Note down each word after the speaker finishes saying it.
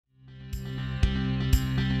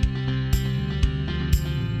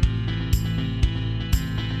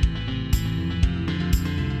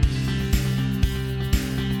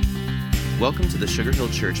Welcome to the Sugar Hill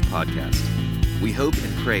Church podcast. We hope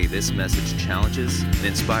and pray this message challenges and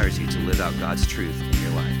inspires you to live out God's truth in your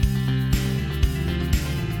life.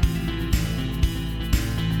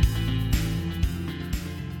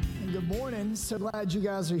 Good morning. So glad you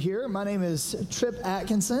guys are here. My name is Trip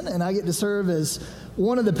Atkinson, and I get to serve as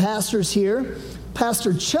one of the pastors here.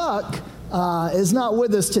 Pastor Chuck is not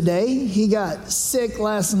with us today. He got sick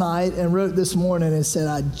last night and wrote this morning and said,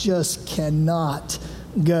 I just cannot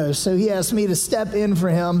go. So he asked me to step in for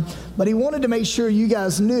him, but he wanted to make sure you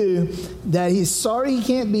guys knew that he's sorry he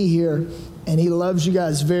can't be here and he loves you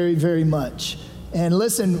guys very, very much. And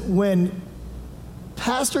listen, when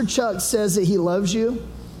Pastor Chuck says that he loves you,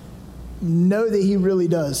 know that he really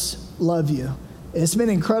does love you. It's been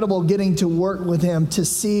incredible getting to work with him to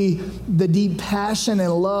see the deep passion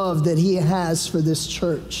and love that he has for this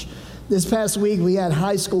church. This past week we had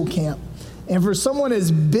high school camp, and for someone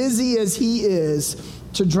as busy as he is,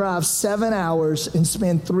 to drive 7 hours and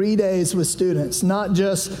spend 3 days with students, not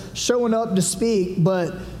just showing up to speak,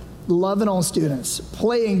 but loving on students,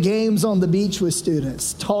 playing games on the beach with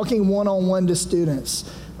students, talking one-on-one to students,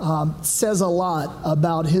 says a lot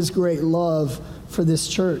about his great love for this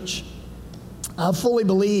church. I fully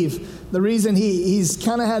believe the reason he's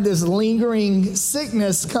kind of had this lingering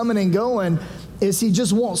sickness coming and going is he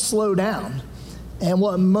just won't slow down. And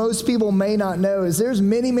what most people may not know is there's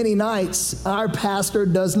many, many nights our pastor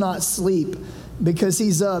does not sleep because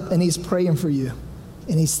he's up and he's praying for you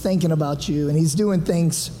and he's thinking about you and he's doing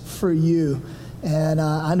things for you. And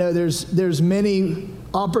I know there's many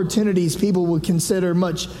opportunities people would consider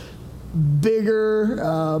much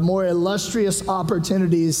bigger, more illustrious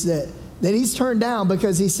opportunities that he's turned down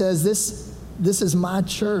because he says, this is my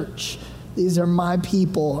church. These are my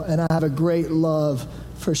people, and I have a great love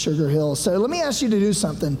for Sugar Hill. So let me ask you to do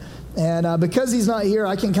something. And because he's not here,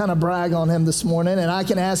 I can kind of brag on him this morning, and I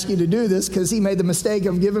can ask you to do this because he made the mistake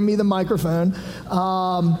of giving me the microphone.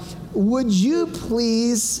 Would you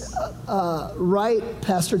please write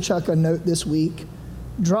Pastor Chuck a note this week?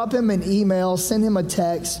 Drop him an email, send him a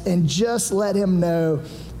text, and just let him know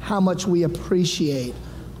how much we appreciate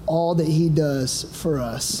all that he does for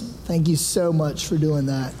us. Thank you so much for doing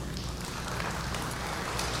that.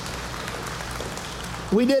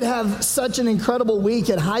 We did have such an incredible week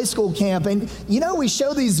at high school camp. And, we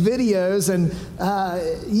show these videos and,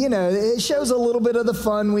 it shows a little bit of the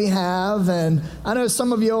fun we have. And I know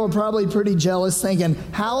some of you are probably pretty jealous thinking,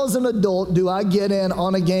 how as an adult do I get in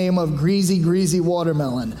on a game of greasy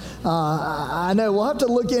watermelon? I know we'll have to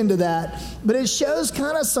look into that. But it shows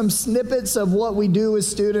kind of some snippets of what we do with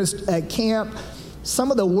students at camp.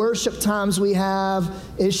 Some of the worship times we have.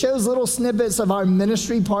 It shows little snippets of our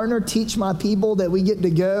ministry partner, Teach My People, that we get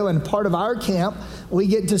to go, and part of our camp, we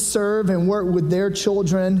get to serve and work with their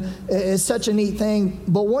children. It's such a neat thing.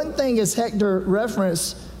 But one thing, as Hector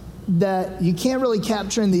referenced, that you can't really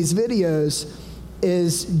capture in these videos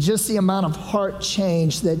is just the amount of heart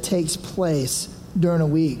change that takes place during a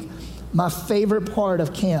week. My favorite part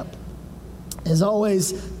of camp is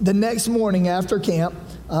always the next morning after camp.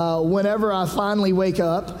 Whenever I finally wake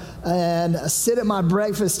up and sit at my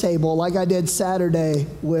breakfast table like I did Saturday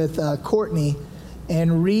with Courtney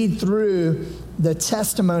and read through the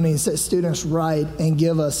testimonies that students write and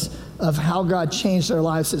give us of how God changed their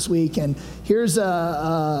lives this week. And here's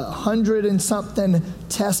 100 and something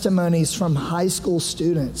testimonies from high school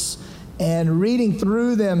students. And reading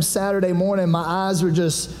through them Saturday morning, my eyes were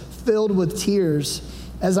just filled with tears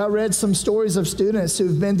as I read some stories of students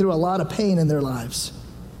who've been through a lot of pain in their lives.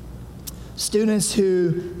 Students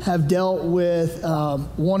who have dealt with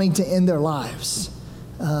wanting to end their lives,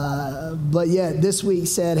 but yet this week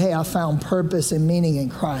said, hey, I found purpose and meaning in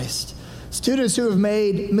Christ. Students who have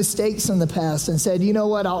made mistakes in the past and said, you know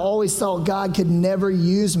what, I always thought God could never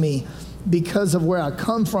use me because of where I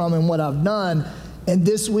come from and what I've done. And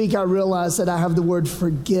this week I realized that I have the word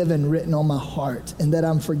forgiven written on my heart and that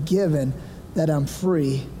I'm forgiven, that I'm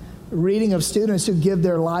free. Reading of students who give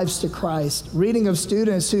their lives to Christ. Reading of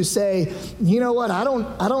students who say, you know what, I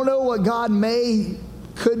don't know what God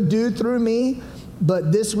could do through me,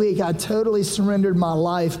 but this week I totally surrendered my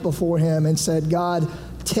life before him and said, God,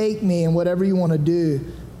 take me, and whatever you want to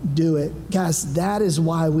do it. Guys, that is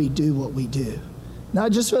why we do what we do.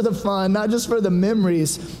 Not just for the fun, not just for the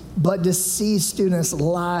memories, but to see students'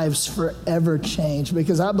 lives forever change.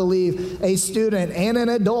 Because I believe a student and an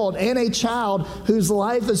adult and a child whose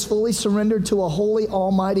life is fully surrendered to a holy,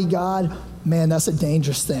 almighty God, man, that's a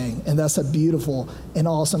dangerous thing. And that's a beautiful and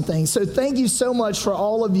awesome thing. So thank you so much for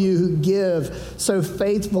all of you who give so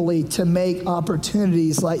faithfully to make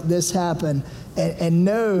opportunities like this happen. And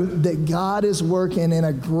know that God is working in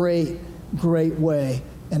a great, great way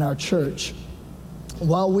in our church.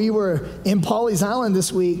 While we were in Pawleys Island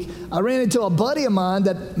this week, I ran into a buddy of mine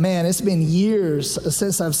that, man, it's been years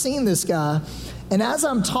since I've seen this guy. And as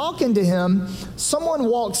I'm talking to him, someone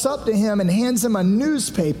walks up to him and hands him a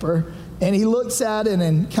newspaper, and he looks at it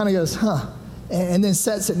and kind of goes, huh, and then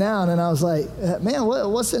sets it down. And I was like, man,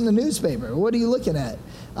 what's in the newspaper? What are you looking at?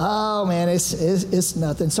 Oh, man, it's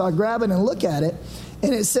nothing. So I grab it and look at it,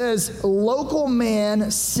 and it says, local man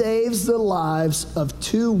saves the lives of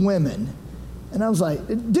 2 women. And I was like,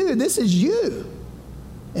 dude, this is you.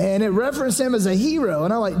 And it referenced him as a hero.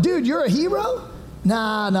 And I'm like, dude, you're a hero?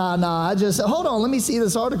 Nah. I just said, hold on, let me see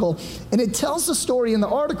this article. And it tells the story in the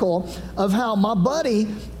article of how my buddy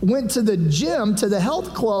went to the gym, to the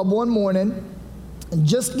health club one morning,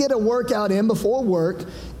 just to get a workout in before work.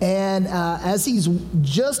 And as he's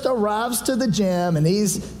just arrives to the gym and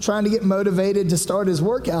he's trying to get motivated to start his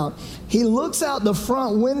workout, he looks out the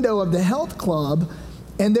front window of the health club,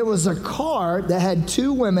 and there was a car that had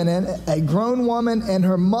 2 women in it, a grown woman and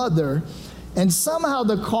her mother. And somehow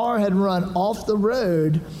the car had run off the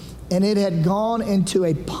road, and it had gone into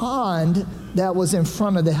a pond that was in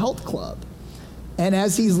front of the health club. And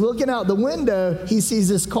as he's looking out the window, he sees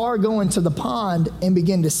this car go into the pond and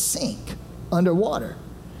begin to sink underwater.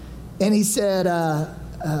 And he said,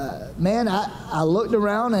 man, I looked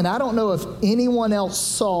around, and I don't know if anyone else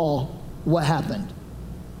saw what happened.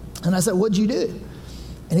 And I said, what'd you do?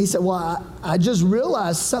 And he said, well, I just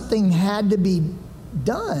realized something had to be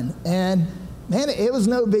done. And man, it was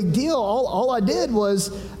no big deal. All I did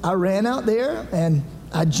was I ran out there and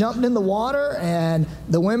I jumped in the water, and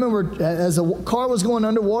the women were, as the car was going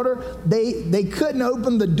underwater, they couldn't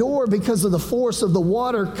open the door because of the force of the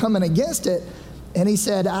water coming against it. And he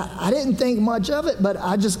said, I didn't think much of it, but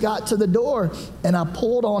I just got to the door and I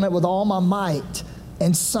pulled on it with all my might,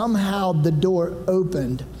 and somehow the door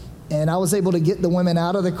opened, and I was able to get the women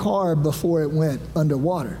out of the car before it went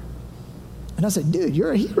underwater. And I said, dude,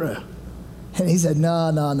 you're a hero. And he said,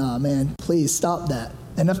 no, man, please stop that.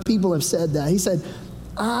 Enough people have said that. He said,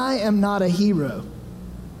 I am not a hero.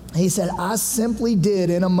 He said, I simply did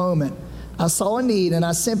in a moment. I saw a need, and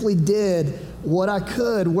I simply did what I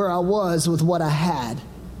could where I was with what I had.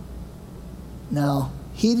 Now,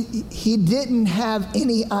 he didn't have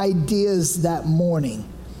any ideas that morning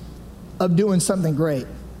of doing something great.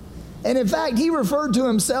 And in fact, he referred to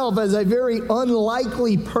himself as a very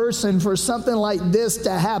unlikely person for something like this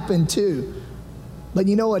to happen to. But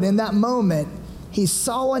you know what? In that moment, he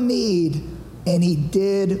saw a need and he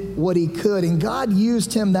did what he could. And God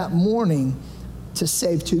used him that morning to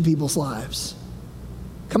save 2 people's lives.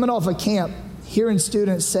 Coming off of camp, hearing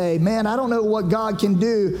students say, man, I don't know what God can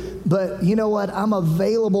do, but you know what? I'm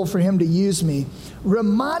available for him to use me.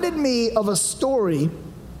 Reminded me of a story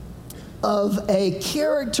of a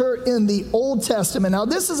character in the Old Testament. Now,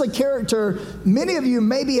 this is a character many of you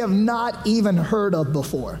maybe have not even heard of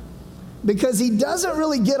before, because he doesn't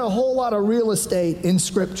really get a whole lot of real estate in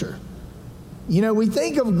Scripture. You know, we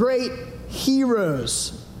think of great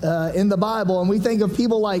heroes in the Bible, and we think of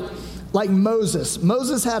people like Moses.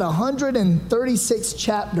 Moses had 136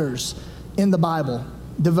 chapters in the Bible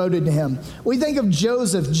devoted to him. We think of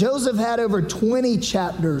Joseph. Joseph had over 20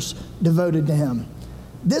 chapters devoted to him.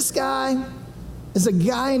 This guy is a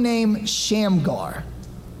guy named Shamgar.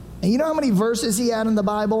 And you know how many verses he had in the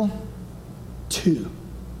Bible? 2.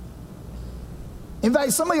 In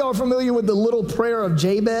fact, some of y'all are familiar with the little prayer of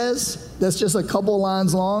Jabez. That's just a couple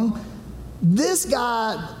lines long. This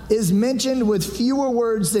guy is mentioned with fewer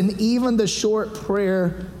words than even the short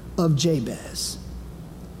prayer of Jabez.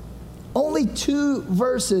 Only 2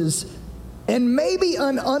 verses, and maybe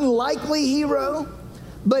an unlikely hero,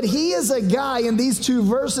 but he is a guy in these 2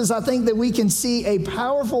 verses, I think, that we can see a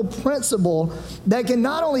powerful principle that can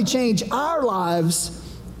not only change our lives,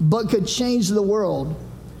 but could change the world.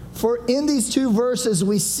 For in these 2 verses,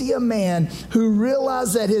 we see a man who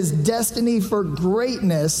realized that his destiny for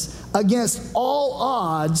greatness, against all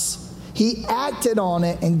odds, he acted on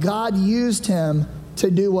it, and God used him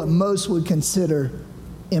to do what most would consider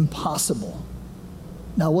impossible.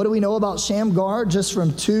 Now, what do we know about Shamgar just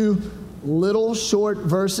from 2 little short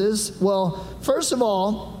verses? Well, first of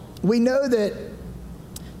all, we know that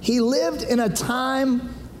he lived in a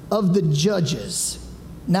time of the judges.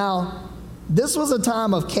 Now, this was a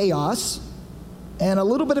time of chaos and a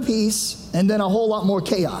little bit of peace and then a whole lot more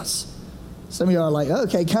chaos. Some of you are like,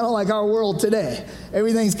 okay, kind of like our world today.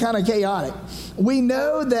 Everything's kind of chaotic. We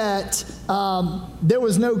know that there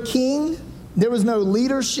was no king. There was no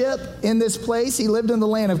leadership in this place. He lived in the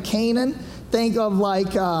land of Canaan. Think of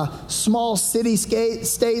like small city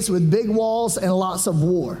states with big walls and lots of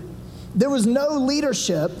war. There was no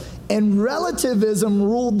leadership, and relativism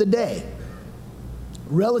ruled the day.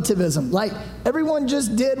 Relativism, like everyone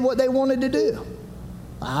just did what they wanted to do.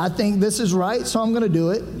 I think this is right, so I'm going to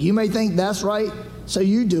do it. You may think that's right, so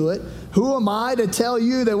you do it. Who am I to tell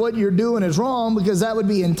you that what you're doing is wrong? Because that would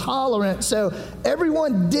be intolerant. So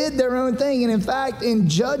everyone did their own thing. And in fact, in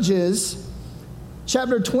Judges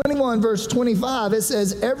chapter 21, verse 25, it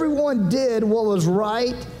says, everyone did what was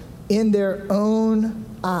right in their own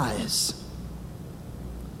eyes.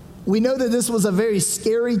 We know that this was a very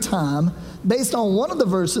scary time based on one of the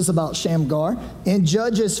verses about Shamgar. In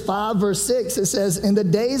Judges 5, verse 6, it says, in the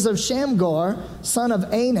days of Shamgar, son of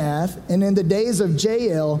Anath, and in the days of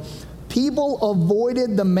Jael, people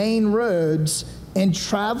avoided the main roads, and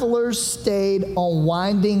travelers stayed on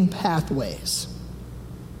winding pathways.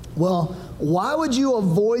 Well, why would you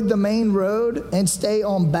avoid the main road and stay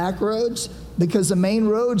on back roads? Because the main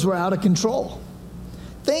roads were out of control.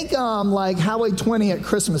 Think like Highway 20 at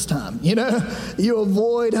Christmas time. You know, you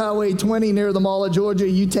avoid Highway 20 near the Mall of Georgia.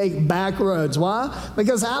 You take back roads. Why?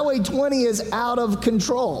 Because Highway 20 is out of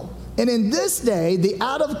control. And in this day, the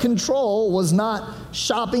out of control was not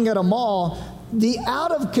shopping at a mall. The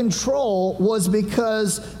out of control was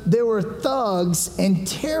because there were thugs and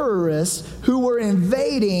terrorists who were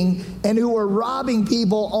invading and who were robbing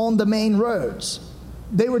people on the main roads.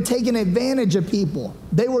 They were taking advantage of people.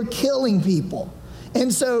 They were killing people.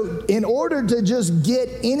 And so in order to just get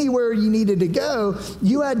anywhere you needed to go,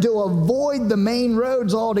 you had to avoid the main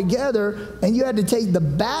roads altogether, and you had to take the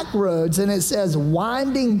back roads, and it says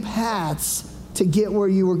winding paths to get where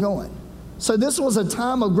you were going. So this was a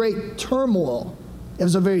time of great turmoil. It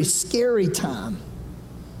was a very scary time.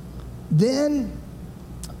 Then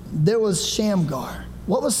there was Shamgar.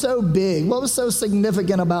 What was so big? What was so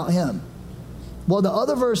significant about him? Well, the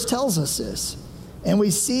other verse tells us this. And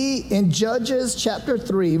we see in Judges chapter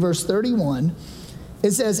 3, verse 31,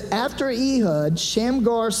 it says, after Ehud,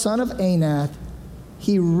 Shamgar, son of Anath,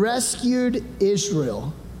 he rescued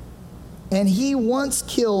Israel. And he once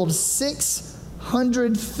killed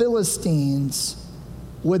 600 Philistines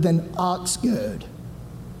with an ox goad.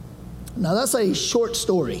 Now that's a short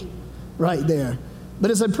story right there. But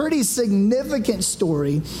it's a pretty significant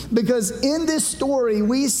story because in this story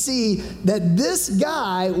we see that this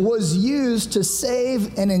guy was used to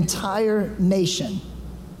save an entire nation.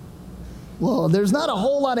 Well, there's not a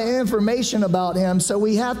whole lot of information about him, so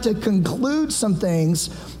we have to conclude some things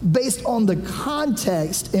based on the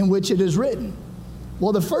context in which it is written.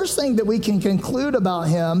 Well, the first thing that we can conclude about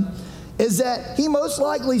him is that he most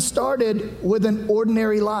likely started with an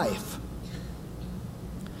ordinary life.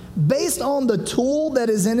 Based on the tool that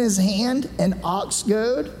is in his hand, an ox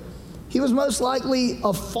goad, he was most likely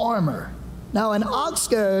a farmer. Now, an ox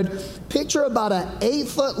goad, picture about an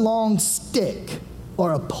 8-foot long stick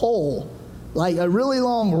or a pole, like a really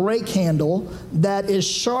long rake handle that is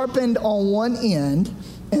sharpened on one end.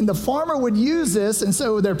 And the farmer would use this, and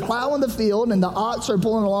so they're plowing the field and the ox are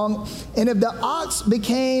pulling along. And if the ox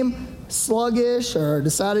became sluggish or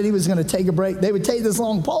decided he was going to take a break, they would take this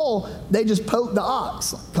long pole, they just poke the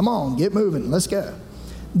ox. Come on, get moving, let's go.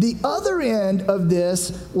 The other end of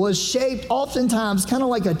this was shaped oftentimes kind of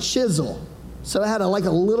like a chisel. So it had like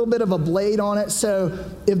a little bit of a blade on it. So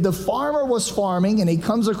if the farmer was farming and he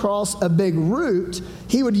comes across a big root,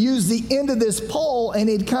 he would use the end of this pole and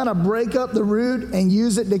he'd kind of break up the root and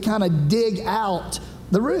use it to kind of dig out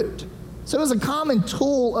the root. So it was a common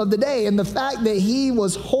tool of the day, and the fact that he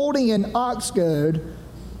was holding an ox goad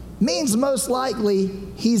means most likely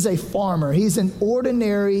he's a farmer. He's an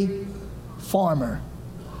ordinary farmer.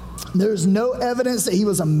 There's no evidence that he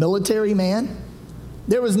was a military man.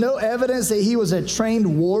 There was no evidence that he was a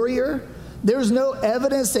trained warrior. There's no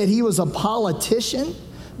evidence that he was a politician.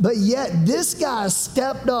 But yet this guy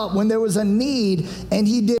stepped up when there was a need, and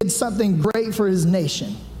he did something great for his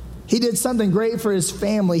nation. He did something great for his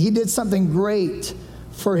family. He did something great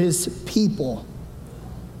for his people.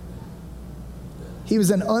 He was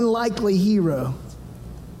an unlikely hero.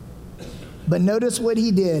 But notice what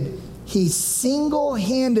he did. He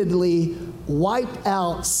single-handedly wiped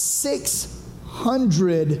out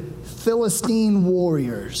 600 Philistine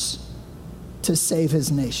warriors to save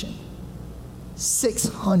his nation.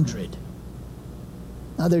 600.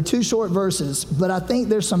 Now, they're two short verses, but I think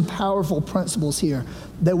there's some powerful principles here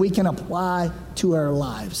that we can apply to our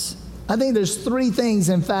lives. I think there's three things,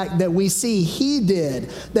 in fact, that we see he did,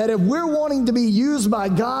 that if we're wanting to be used by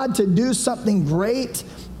God to do something great,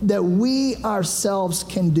 that we ourselves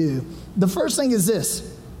can do. The first thing is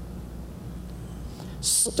this: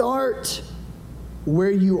 start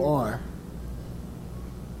where you are.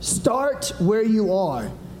 Start where you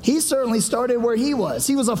are. He certainly started where he was.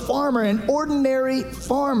 He was a farmer, an ordinary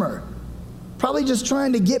farmer, probably just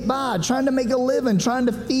trying to get by, trying to make a living, trying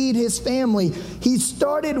to feed his family. He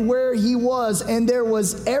started where he was, and there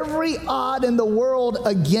was every odd in the world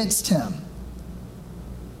against him.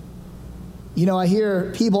 You know, I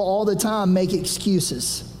hear people all the time make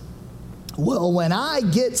excuses. Well, when I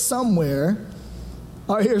get somewhere,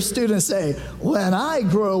 or I hear students say, when I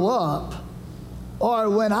grow up, or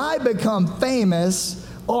when I become famous,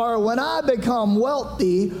 or when I become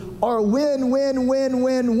wealthy, or when.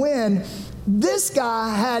 This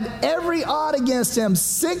guy had every odd against him.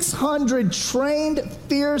 600 trained,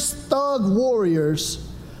 fierce thug warriors,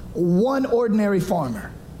 one ordinary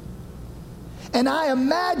farmer. And I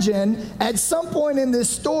imagine at some point in this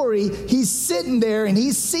story, he's sitting there and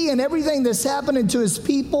he's seeing everything that's happening to his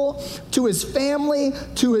people, to his family,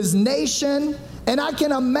 to his nation. And I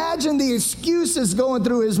can imagine the excuses going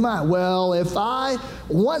through his mind. Well, if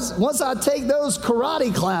once I take those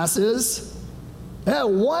karate classes,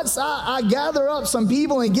 once I gather up some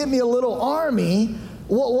people and get me a little army,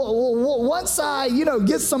 once I,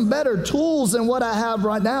 get some better tools than what I have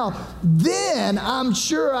right now, then I'm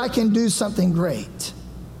sure I can do something great.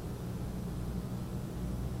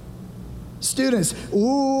 Students,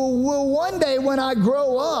 one day when I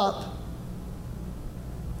grow up,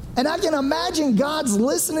 and I can imagine God's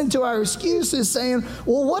listening to our excuses saying,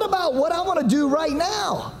 well, what about what I want to do right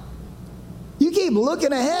now? You keep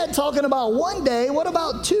looking ahead, talking about one day. What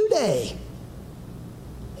about today?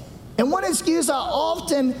 And one excuse I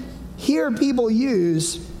often hear people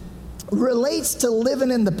use relates to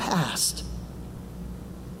living in the past.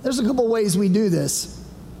 There's a couple ways we do this.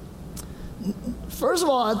 First of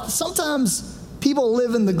all, sometimes people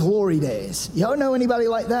live in the glory days. Y'all know anybody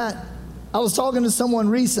like that? I was talking to someone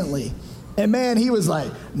recently, and man, he was like,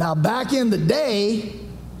 now back in the day,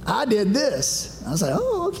 I did this. I was like,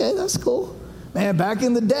 oh, okay, that's cool. Man, back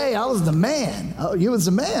in the day, I was the man. Oh, you was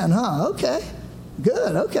the man, huh? Okay,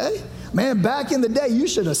 good, okay. Man, back in the day, you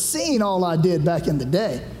should have seen all I did back in the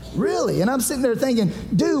day. Really? And I'm sitting there thinking,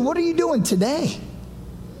 dude, what are you doing today?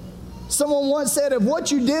 Someone once said, if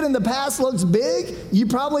what you did in the past looks big, you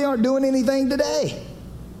probably aren't doing anything today.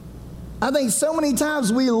 I think so many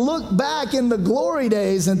times we look back in the glory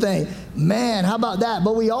days and think, man, how about that?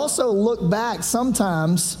 But we also look back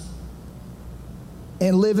sometimes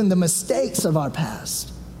and live in the mistakes of our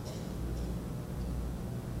past.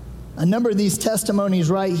 A number of these testimonies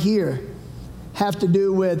right here have to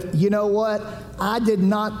do with, you know what? I did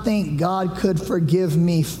not think God could forgive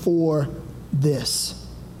me for this.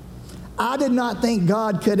 I did not think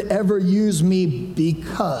God could ever use me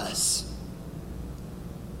because.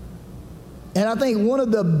 And I think one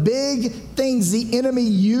of the big things the enemy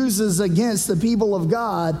uses against the people of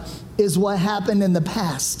God is what happened in the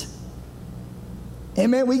past.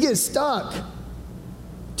 And man, we get stuck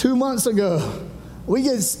 2 months ago. We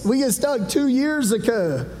get stuck 2 years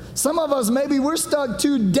ago. Some of us, maybe we're stuck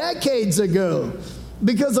 2 decades ago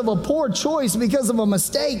because of a poor choice, because of a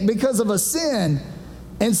mistake, because of a sin.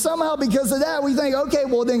 And somehow because of that, we think, okay,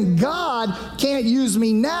 well then God can't use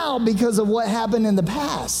me now because of what happened in the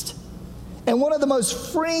past. And one of the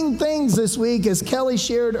most freeing things this week, as Kelly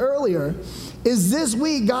shared earlier, is this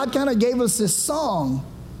week God kind of gave us this song.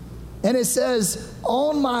 And it says,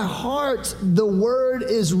 on my heart, the word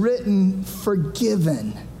is written,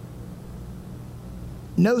 forgiven.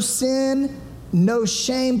 No sin, no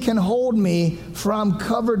shame can hold me, for I'm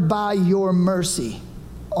covered by your mercy.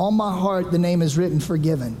 On my heart, the name is written,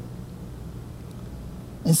 forgiven.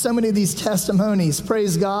 And so many of these testimonies,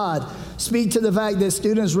 praise God, speak to the fact that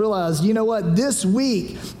students realize, you know what, this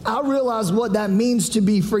week, I realized what that means to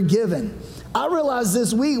be forgiven. I realized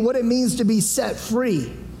this week what it means to be set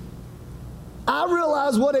free. I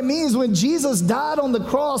realized what it means when Jesus died on the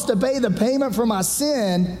cross to pay the payment for my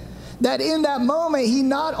sin, that in that moment, he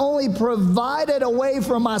not only provided a way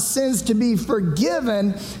for my sins to be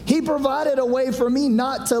forgiven, he provided a way for me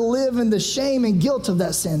not to live in the shame and guilt of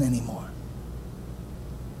that sin anymore.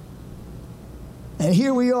 And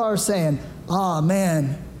here we are saying, oh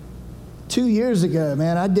man, 2 years ago,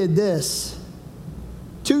 man, I did this.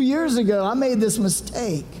 2 years ago, I made this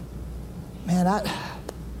mistake. Man,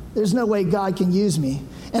 there's no way God can use me.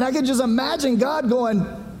 And I could just imagine God going,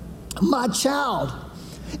 my child.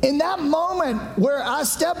 In that moment where I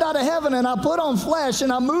stepped out of heaven and I put on flesh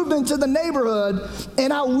and I moved into the neighborhood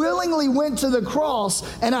and I willingly went to the cross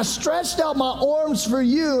and I stretched out my arms for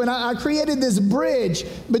you and I created this bridge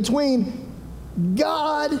between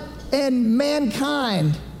God and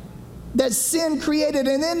mankind that sin created.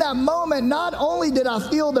 And in that moment, not only did I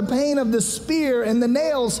feel the pain of the spear and the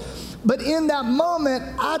nails, but in that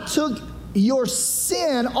moment, I took your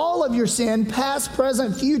sin, all of your sin, past,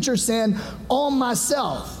 present, future sin, on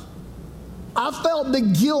myself. I felt the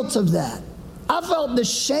guilt of that. I felt the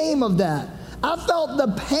shame of that. I felt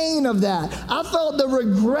the pain of that. I felt the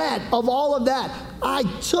regret of all of that. I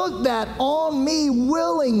took that on me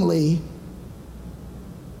willingly.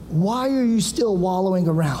 Why are you still wallowing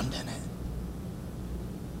around in it?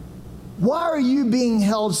 Why are you being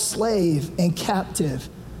held slave and captive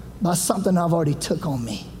by something I've already took on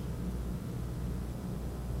me?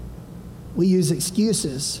 We use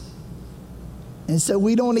excuses. And so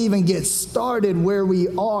we don't even get started where we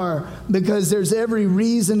are because there's every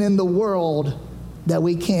reason in the world that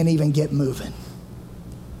we can't even get moving.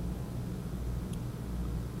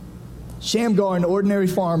 Shamgar, an ordinary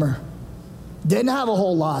farmer, didn't have a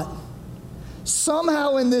whole lot.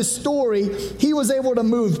 Somehow in this story, he was able to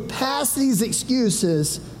move past these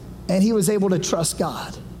excuses and he was able to trust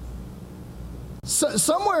God. So,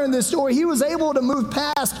 somewhere in this story, he was able to move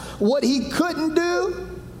past what he couldn't do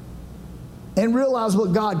and realize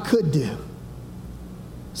what God could do.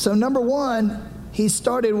 So number one, he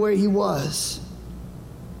started where he was.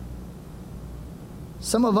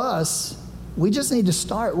 Some of us, we just need to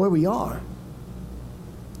start where we are.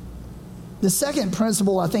 The second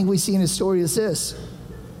principle I think we see in his story is this: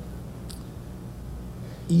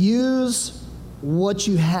 use what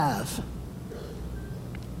you have.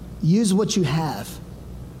 Use what you have.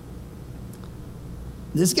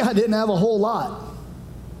 This guy didn't have a whole lot.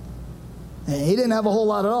 And he didn't have a whole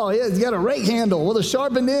lot at all. He's got a rake handle with a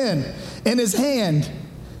sharpened end in his hand.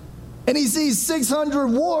 And he sees 600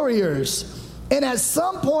 warriors. And at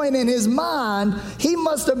some point in his mind, he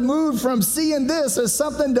must have moved from seeing this as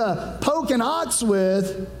something to poke an ox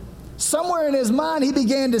with. Somewhere in his mind, he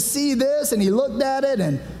began to see this, and he looked at it,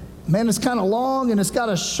 and man, it's kind of long, and it's got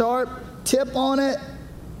a sharp tip on it.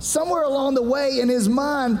 Somewhere along the way in his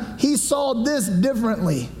mind, he saw this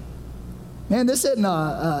differently. Man, this isn't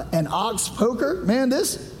an ox poker. Man,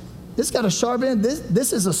 this got a sharp end.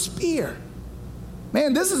 This is a spear.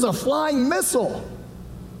 Man, this is a flying missile.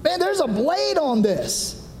 Man, there's a blade on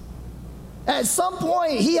this. At some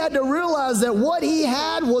point, he had to realize that what he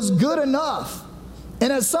had was good enough.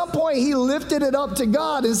 And at some point, he lifted it up to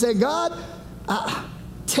God and said, God,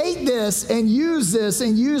 take this and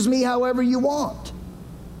use me however you want.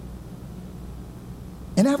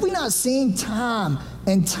 And have we not seen time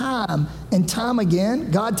and time and time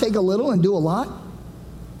again God take a little and do a lot?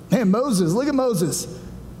 Man, Moses, look at Moses.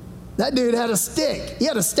 That dude had a stick. He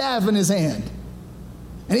had a staff in his hand.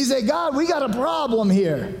 And he said, God, we got a problem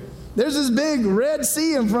here. There's this big Red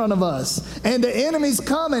Sea in front of us, and the enemy's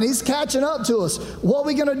coming. He's catching up to us. What are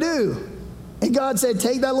we going to do? And God said,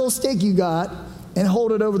 take that little stick you got and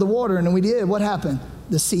hold it over the water. And we did. What happened?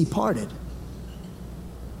 The sea parted.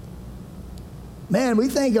 Man, we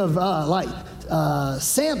think of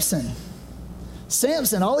Samson.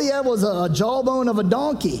 Samson, all he had was a jawbone of a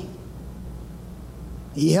donkey.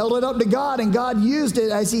 He held it up to God, and God used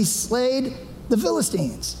it as he slayed the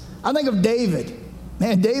Philistines. I think of David.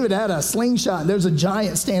 Man, David had a slingshot. There's a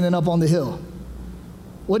giant standing up on the hill.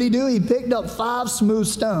 What did he do? He picked up 5 smooth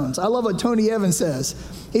stones. I love what Tony Evans says.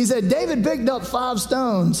 He said, David picked up 5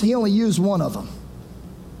 stones. He only used one of them.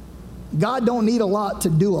 God don't need a lot to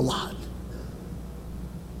do a lot.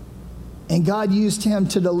 And God used him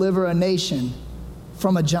to deliver a nation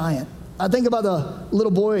from a giant. I think about the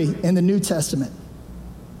little boy in the New Testament.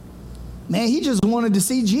 Man, he just wanted to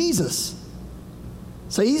see Jesus.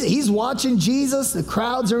 So he's watching Jesus. The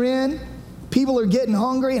crowds are in. People are getting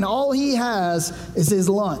hungry. And all he has is his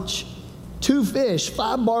lunch. 2 fish,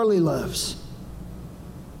 5 barley loaves.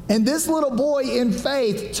 And this little boy in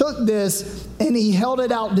faith took this and he held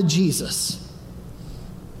it out to Jesus.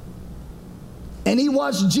 And he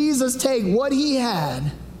watched Jesus take what he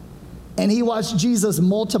had and he watched Jesus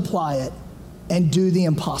multiply it and do the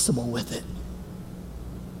impossible with it.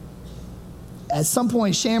 At some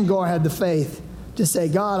point, Shamgar had the faith to say,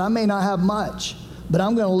 God, I may not have much, but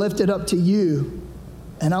I'm going to lift it up to you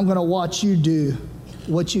and I'm going to watch you do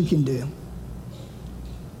what you can do.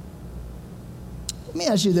 Let me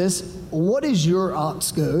ask you this. What is your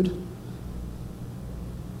ox goad?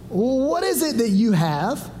 What is it that you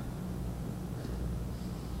have?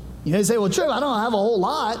 You know, you say, well, Trip, I don't have a whole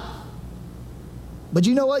lot. But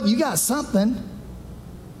you know what? You got something.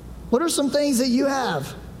 What are some things that you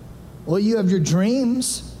have? Well, you have your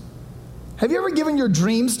dreams. Have you ever given your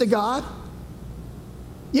dreams to God?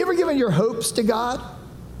 You ever given your hopes to God?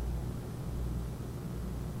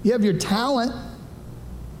 You have your talent.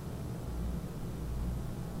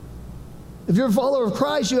 If you're a follower of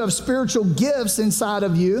Christ, you have spiritual gifts inside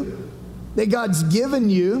of you that God's given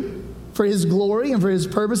you. for his glory and for his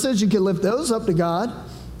purposes. You can lift those up to God.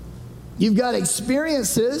 You've got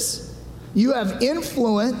experiences. You have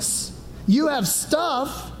influence. You have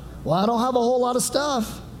stuff. Well, I don't have a whole lot of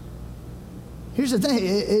stuff. Here's the thing.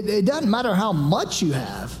 It doesn't matter how much you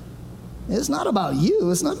have. It's not about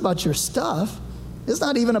you. It's not about your stuff. It's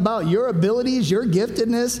not even about your abilities, your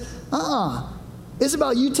giftedness. It's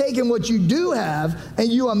about you taking what you do have and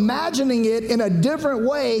you imagining it in a different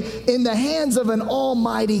way in the hands of an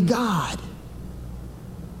almighty God.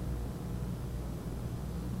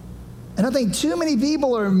 And I think too many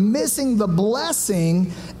people are missing the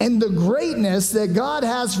blessing and the greatness that God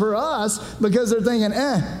has for us because they're thinking,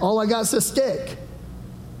 all I got is a stick.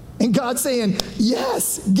 And God's saying,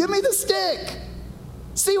 yes, give me the stick.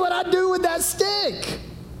 See what I do with that stick.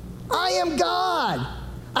 I am God.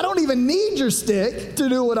 I don't even need your stick to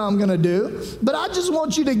do what I'm going to do, but I just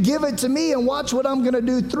want you to give it to me and watch what I'm going to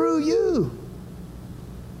do through you.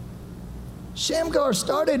 Shamgar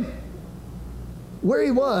started where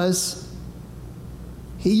he was.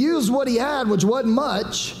 He used what he had, which wasn't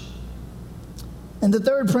much. And the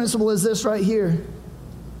third principle is this right here.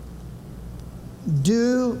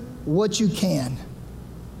 Do what you can.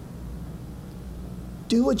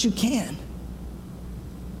 Do what you can.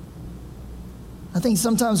 I think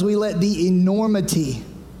sometimes we let the enormity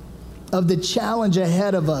of the challenge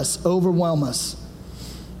ahead of us overwhelm us.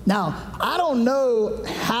 Now, I don't know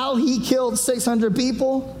how he killed 600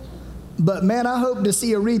 people, but man, I hope to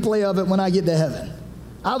see a replay of it when I get to heaven.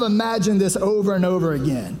 I've imagined this over and over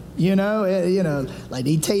again. Like did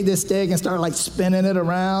he take this stick and start like spinning it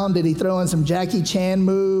around? Did he throw in some Jackie Chan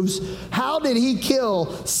moves? How did he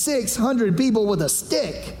kill 600 people with a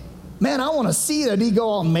stick? Man, I want to see that. Did he go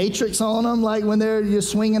all Matrix on them like when they're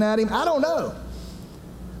just swinging at him? I don't know.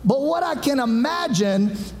 But what I can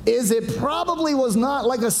imagine is it probably was not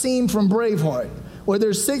like a scene from Braveheart, where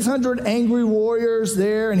there's 600 angry warriors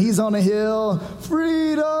there and he's on a hill,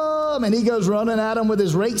 freedom, and he goes running at them with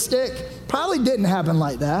his rake stick. Probably didn't happen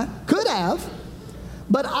like that. Could have.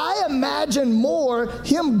 But I imagine more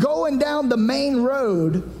him going down the main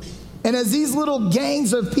road, and as these little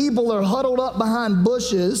gangs of people are huddled up behind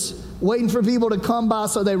bushes, waiting for people to come by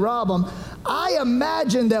so they rob them, I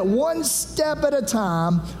imagine that one step at a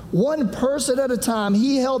time, one person at a time,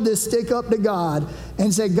 he held this stick up to God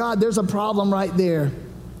and said, God, there's a problem right there.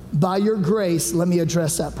 By your grace, let me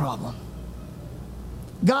address that problem.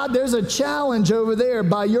 God, there's a challenge over there.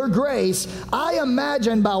 By your grace, I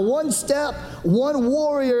imagine by one step, one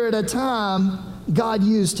warrior at a time, God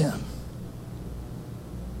used him.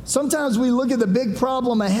 Sometimes we look at the big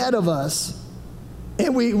problem ahead of us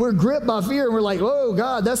and we're gripped by fear and we're like, oh,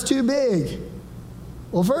 God, that's too big.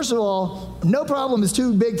 Well, first of all, no problem is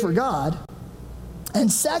too big for God.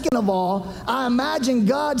 And second of all, I imagine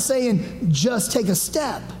God saying, just take a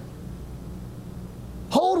step.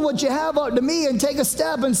 Hold what you have up to me and take a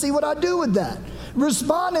step and see what I do with that.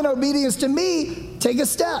 Respond in obedience to me, take a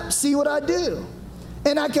step, see what I do.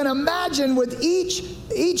 And I can imagine with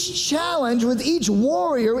each challenge, with each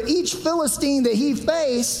warrior, each Philistine that he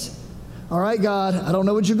faced, all right, God, I don't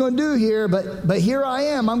know what you're going to do here, but here I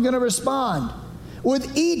am. I'm going to respond.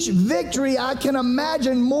 With each victory, I can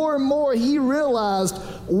imagine more and more he realized,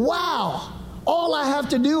 wow, all I have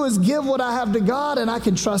to do is give what I have to God and I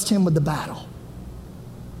can trust him with the battle.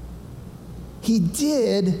 He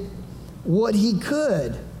did what he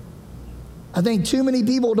could. I think too many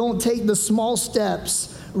people don't take the small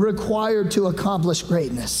steps required to accomplish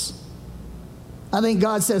greatness. I think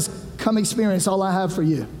God says, come experience all I have for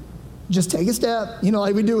you. Just take a step,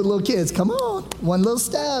 like we do with little kids. Come on, one little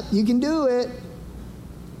step, you can do it.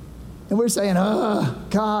 And we're saying,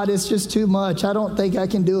 God, it's just too much. I don't think I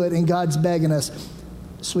can do it. And God's begging us,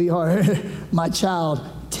 sweetheart, my child,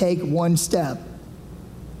 take one step.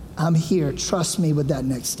 I'm here. Trust me with that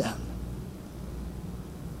next step.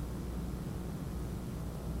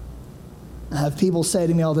 I have people say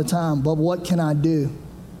to me all the time, but what can I do?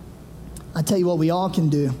 I tell you what we all can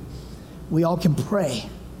do. We all can pray.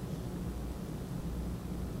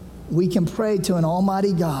 We can pray to an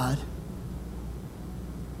almighty God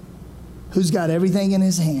who's got everything in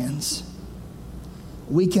his hands.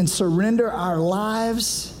 We can surrender our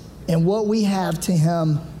lives and what we have to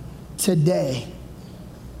him today.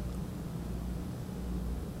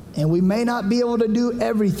 And we may not be able to do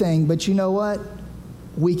everything, but you know what?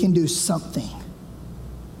 We can do something.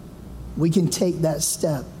 We can take that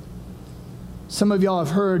step. Some of y'all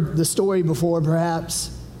have heard the story before,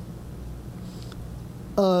 perhaps,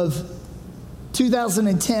 of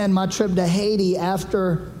 2010, my trip to Haiti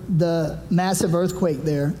after the massive earthquake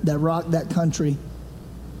there that rocked that country.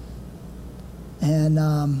 And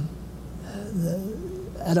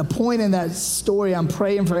at a point in that story, I'm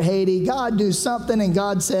praying for Haiti. God, do something. And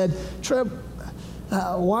God said, Trip,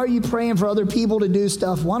 why are you praying for other people to do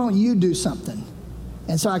stuff? Why don't you do something?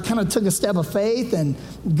 And so I kind of took a step of faith, and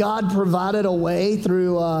God provided a way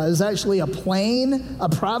through, it was actually a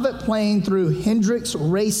private plane through Hendricks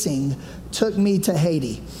Racing took me to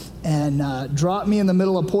Haiti and dropped me in the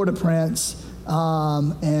middle of Port-au-Prince.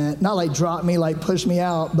 And not like drop me, like push me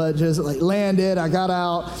out, but just like landed. I got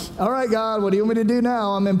out. All right, God, what do you want me to do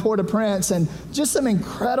now? I'm in Port-au-Prince. And just some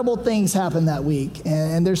incredible things happened that week.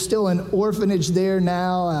 And there's still an orphanage there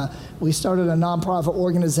now. We started a nonprofit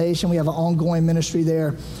organization. We have an ongoing ministry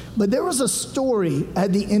there. But there was a story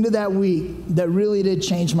at the end of that week that really did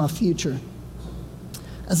change my future.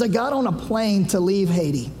 As I got on a plane to leave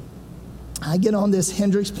Haiti, I get on this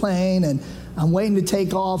Hendricks plane, and I'm waiting to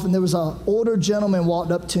take off, and there was an older gentleman walked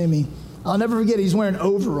up to me. I'll never forget, he's wearing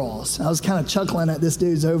overalls. I was kind of chuckling at this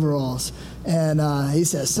dude's overalls. And he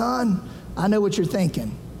said, son, I know what you're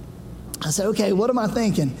thinking. I said, okay, what am I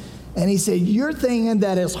thinking? And he said, you're thinking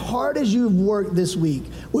that as hard as you've worked this week,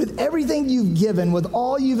 with everything you've given, with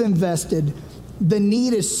all you've invested, the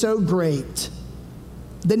need is so great.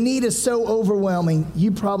 The need is so overwhelming,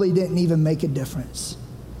 you probably didn't even make a difference.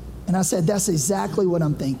 And I said, that's exactly what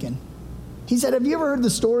I'm thinking. He said, have you ever heard the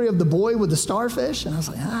story of the boy with the starfish? And I was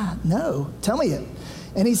like, no, tell me it.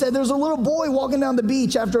 And he said, there's a little boy walking down the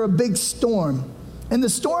beach after a big storm. And the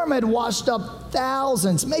storm had washed up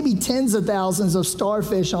thousands, maybe tens of thousands of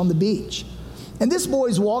starfish on the beach. And this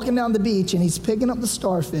boy's walking down the beach, and he's picking up the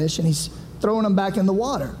starfish, and he's throwing them back in the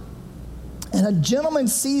water. And a gentleman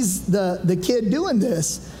sees the kid doing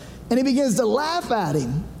this, and he begins to laugh at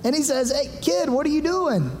him. And he says, hey, kid, what are you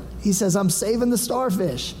doing? He says, I'm saving the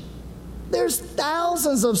starfish. There's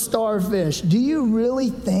thousands of starfish. Do you really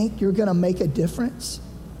think you're going to make a difference?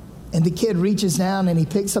 And the kid reaches down and he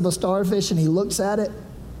picks up a starfish and he looks at it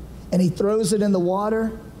and he throws it in the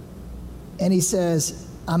water and he says,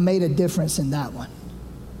 I made a difference in that one.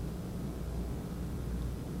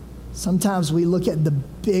 Sometimes we look at the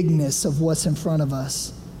bigness of what's in front of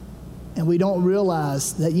us and we don't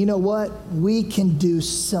realize that, you know what? We can do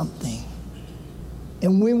something.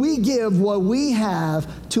 And when we give what we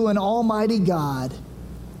have to an almighty God,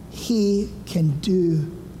 he can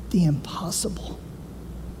do the impossible.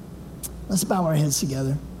 Let's bow our heads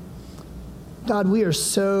together. God, we are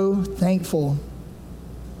so thankful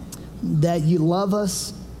that you love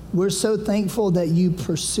us. We're so thankful that you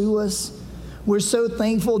pursue us. We're so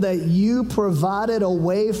thankful that you provided a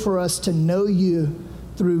way for us to know you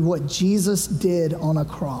through what Jesus did on a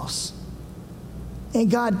cross. And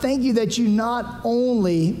God, thank you that you not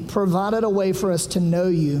only provided a way for us to know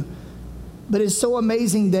you, but it's so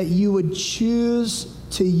amazing that you would choose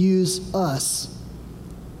to use us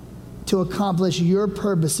to accomplish your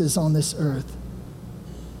purposes on this earth.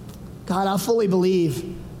 God, I fully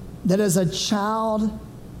believe that as a child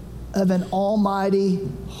of an almighty,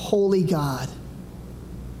 holy God,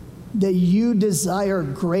 that you desire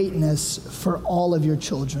greatness for all of your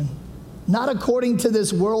children. Not according to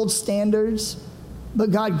this world's standards,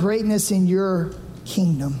 but God, greatness in your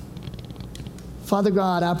kingdom. Father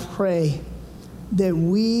God, I pray that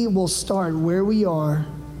we will start where we are.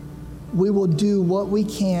 We will do what we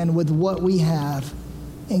can with what we have.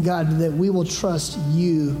 And God, that we will trust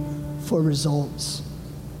you for results.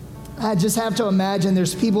 I just have to imagine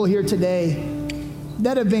there's people here today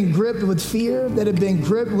that have been gripped with fear, that have been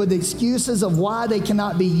gripped with excuses of why they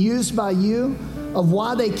cannot be used by you, of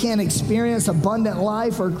why they can't experience abundant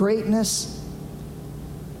life or greatness.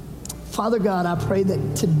 Father God, I pray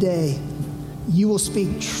that today you will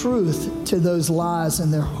speak truth to those lies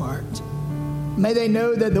in their heart. May they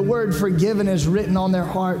know that the word forgiven is written on their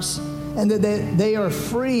hearts and that they are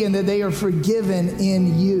free and that they are forgiven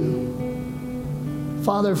in you.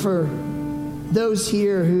 Father, for those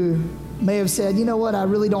here who may have said, you know what, I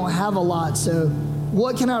really don't have a lot, so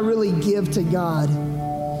what can I really give to God?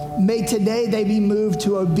 May today they be moved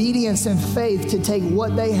to obedience and faith to take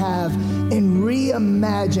what they have and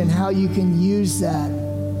reimagine how you can use that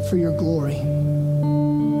for your glory.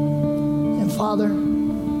 And Father,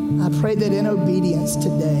 I pray that in obedience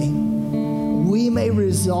today, we may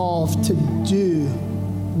resolve to do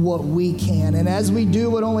what we can. And as we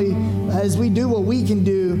do what we can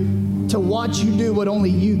do, to watch you do what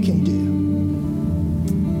only you can do.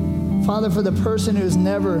 Father, for the person who has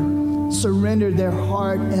never surrendered their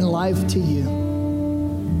heart and life to you,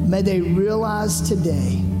 may they realize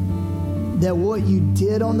today that what you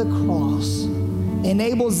did on the cross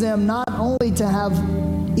enables them not only to have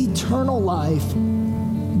eternal life,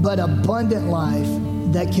 but abundant life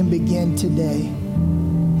that can begin today.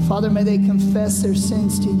 Father, may they confess their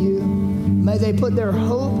sins to you. May they put their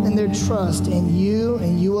hope and their trust in you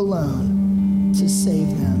and you alone to save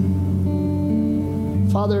them.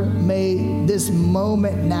 Father, may this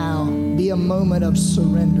moment now be a moment of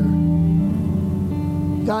surrender.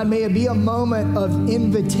 God, may it be a moment of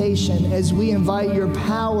invitation as we invite your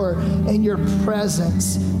power and your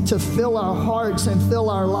presence to fill our hearts and fill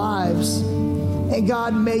our lives. And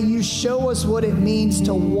God, may you show us what it means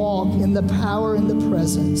to walk in the power and the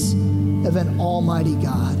presence of an almighty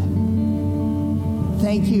God.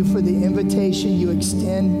 Thank you for the invitation you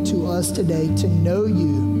extend to us today to know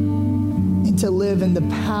you and to live in the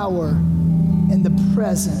power and the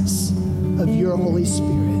presence of your Holy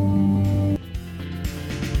Spirit.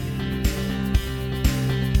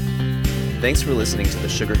 Thanks for listening to the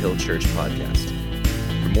Sugar Hill Church podcast.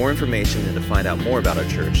 For more information and to find out more about our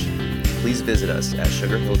church, please visit us at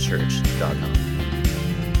sugarhillchurch.com.